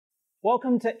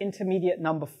Welcome to intermediate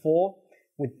number 4.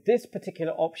 With this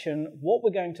particular option, what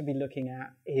we're going to be looking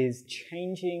at is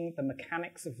changing the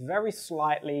mechanics very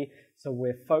slightly, so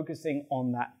we're focusing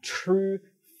on that true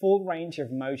full range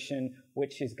of motion,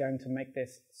 which is going to make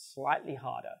this slightly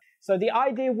harder. So the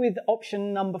idea with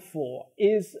option number 4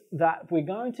 is that we're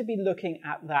going to be looking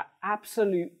at that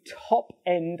absolute top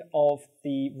end of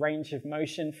the range of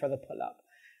motion for the pull-up.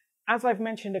 As I've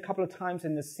mentioned a couple of times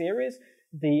in this series,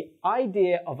 the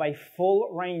idea of a full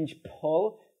range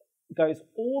pull goes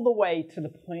all the way to the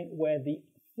point where the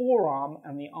forearm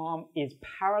and the arm is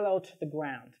parallel to the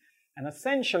ground, and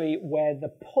essentially where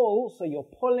the pull, so you're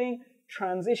pulling,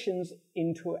 transitions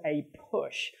into a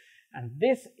push. And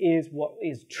this is what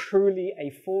is truly a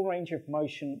full range of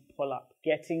motion pull-up,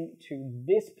 getting to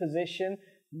this position,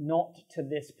 not to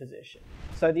this position.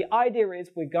 So the idea is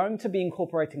we're going to be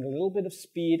incorporating a little bit of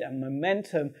speed and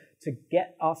momentum to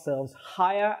get ourselves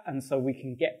higher, and so we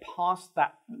can get past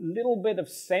that little bit of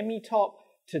semi-top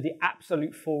to the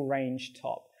absolute full range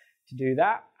top. To do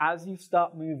that, as you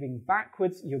start moving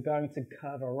backwards, you're going to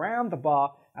curve around the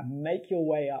bar and make your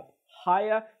way up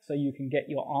higher so you can get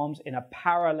your arms in a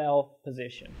parallel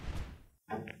position.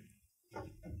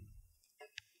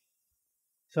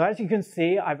 So as you can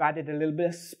see, I've added a little bit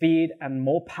of speed and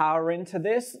more power into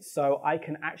this, so I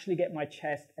can actually get my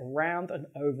chest around and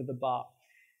over the bar.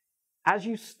 As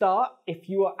you start, if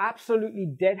you are absolutely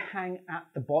dead hang at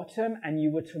the bottom and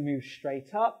you were to move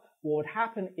straight up, what would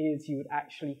happen is you would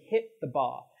actually hit the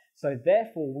bar. So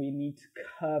therefore, we need to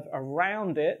curve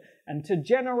around it, and to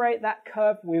generate that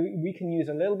curve, we can use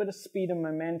a little bit of speed and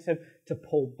momentum to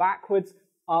pull backwards,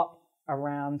 up,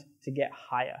 around to get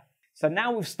higher. So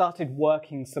now we've started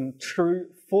working some true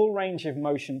full range of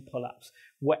motion pull-ups.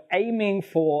 We're aiming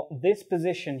for this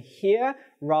position here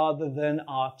rather than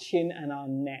our chin and our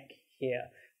neck here.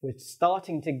 We're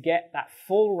starting to get that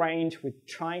full range. We're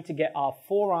trying to get our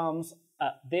forearms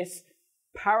at this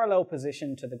parallel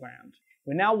position to the ground.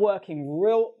 We're now working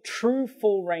real true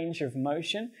full range of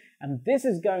motion, and this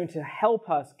is going to help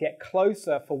us get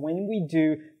closer for when we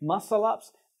do muscle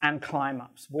ups and climb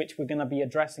ups, which we're going to be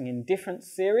addressing in different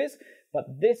series, but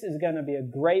this is going to be a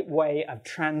great way of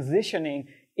transitioning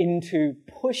into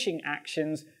pushing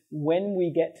actions when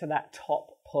we get to that top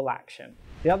pull action.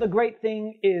 The other great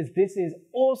thing is this is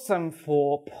awesome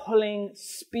for pulling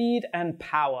speed and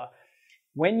power.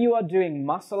 When you are doing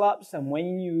muscle ups and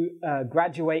when you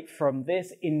graduate from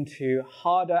this into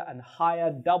harder and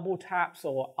higher double taps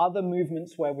or other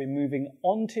movements where we're moving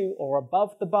onto or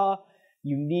above the bar,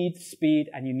 you need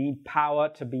speed and you need power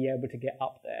to be able to get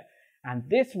up there. And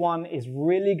this one is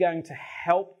really going to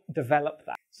help develop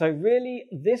that. So really,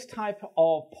 this type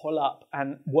of pull-up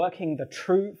and working the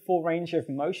true full range of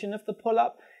motion of the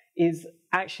pull-up is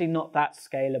actually not that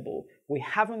scalable. We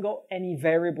haven't got any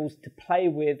variables to play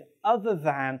with other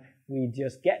than we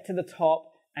just get to the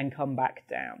top and come back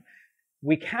down.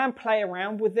 We can play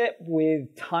around with it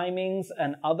with timings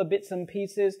and other bits and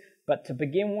pieces, but to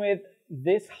begin with,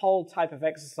 this whole type of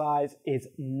exercise is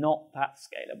not that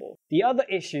scalable. The other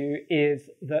issue is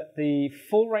that the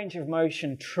full range of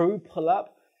motion true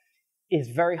pull-up is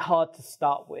very hard to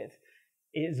start with.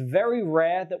 It is very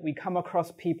rare that we come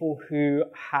across people who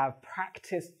have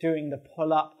practiced doing the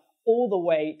pull-up all the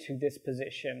way to this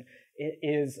position. It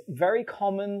is very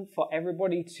common for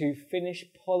everybody to finish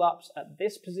pull-ups at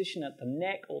this position at the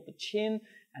neck or the chin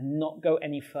and not go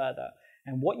any further.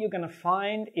 And what you're going to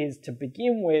find is, to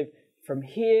begin with, from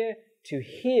here to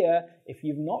here, if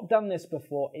you've not done this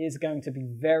before, it is going to be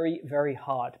very, very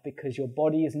hard because your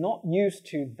body is not used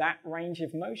to that range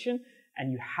of motion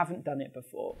and you haven't done it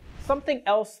before. Something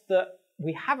else that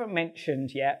we haven't mentioned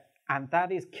yet, and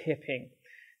that is kipping.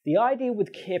 The idea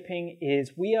with kipping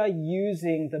is we are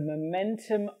using the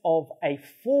momentum of a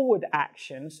forward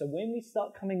action. So when we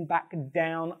start coming back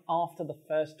down after the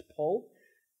first pull,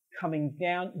 coming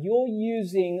down, you're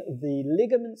using the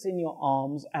ligaments in your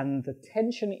arms and the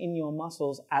tension in your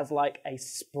muscles as like a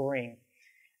spring.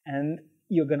 And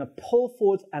you're going to pull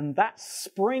forwards, and that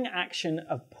spring action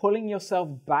of pulling yourself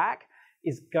back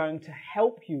is going to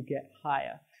help you get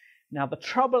higher. Now, the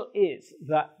trouble is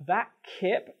that that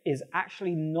kip is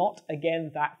actually not,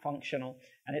 again, that functional.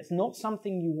 And it's not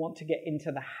something you want to get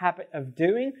into the habit of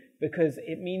doing because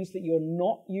it means that you're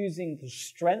not using the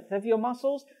strength of your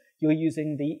muscles. You're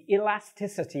using the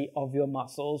elasticity of your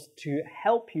muscles to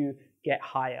help you get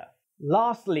higher.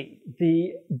 Lastly,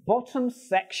 the bottom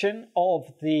section of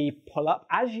the pull-up,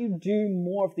 as you do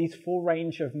more of these full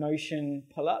range of motion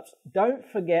pull-ups, don't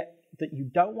forget that you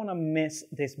don't want to miss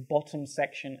this bottom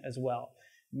section as well.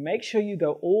 Make sure you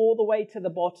go all the way to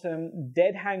the bottom,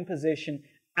 dead hang position,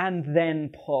 and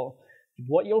then pull.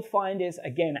 What you'll find is,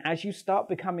 again, as you start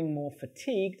becoming more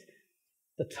fatigued,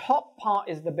 the top part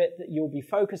is the bit that you'll be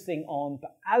focusing on,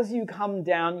 but as you come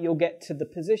down, you'll get to the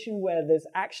position where there's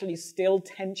actually still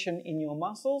tension in your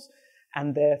muscles,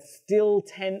 and they're still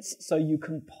tense, so you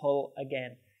can pull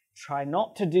again. Try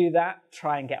not to do that.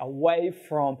 Try and get away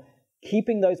from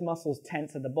keeping those muscles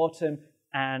tense at the bottom,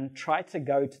 and try to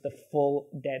go to the full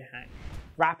dead hang.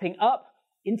 Wrapping up,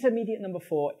 intermediate number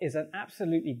 4 is an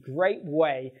absolutely great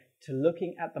way to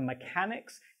looking at the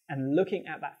mechanics and looking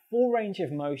at that full range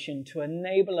of motion to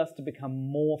enable us to become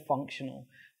more functional.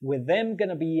 We're then going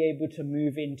to be able to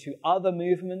move into other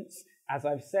movements, as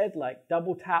I've said, like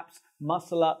double taps,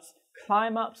 muscle ups,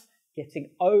 climb ups,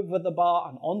 getting over the bar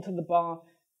and onto the bar.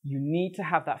 You need to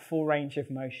have that full range of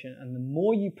motion, and the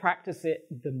more you practice it,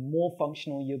 the more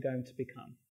functional you're going to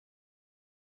become.